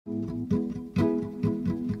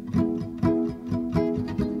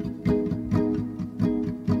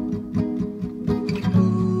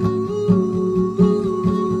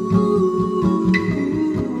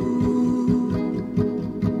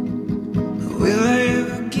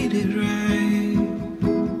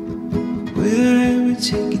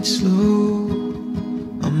Take it slow.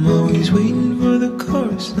 I'm always waiting for the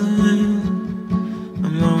chorus line.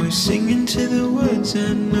 I'm always singing to the words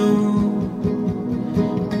I know.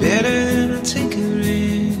 Better than I take a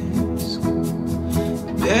risk.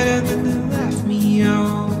 Better than to laugh me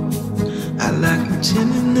off. I like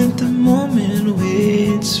pretending that the moment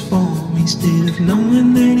waits for me instead of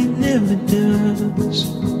knowing that it never does.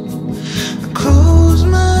 I close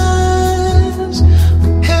my eyes,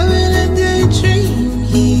 having a daydream.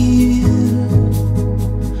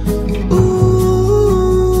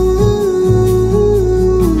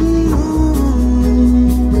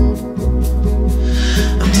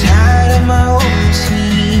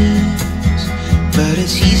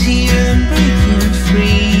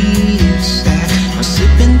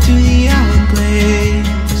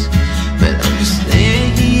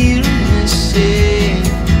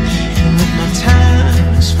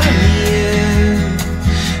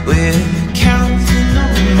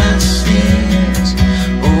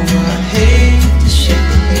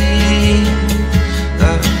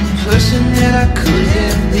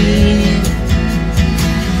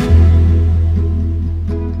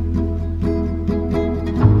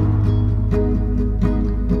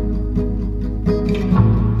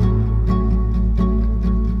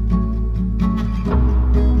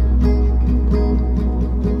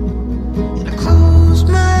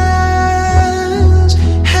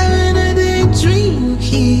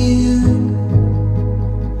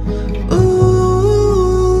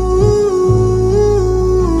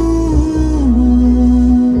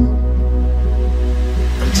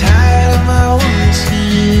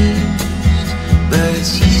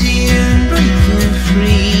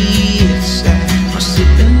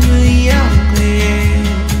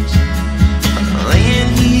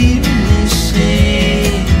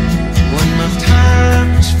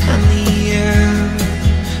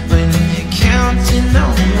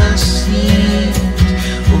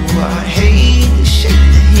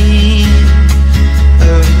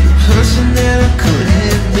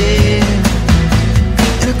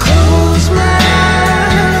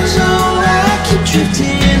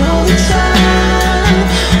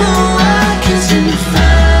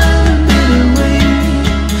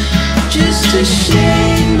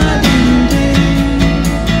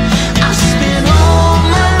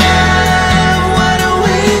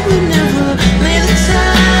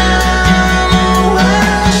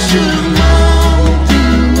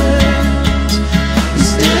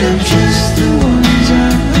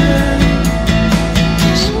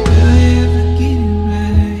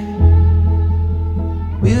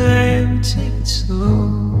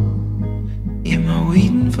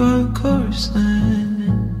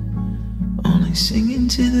 Singing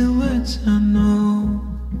to the words I know.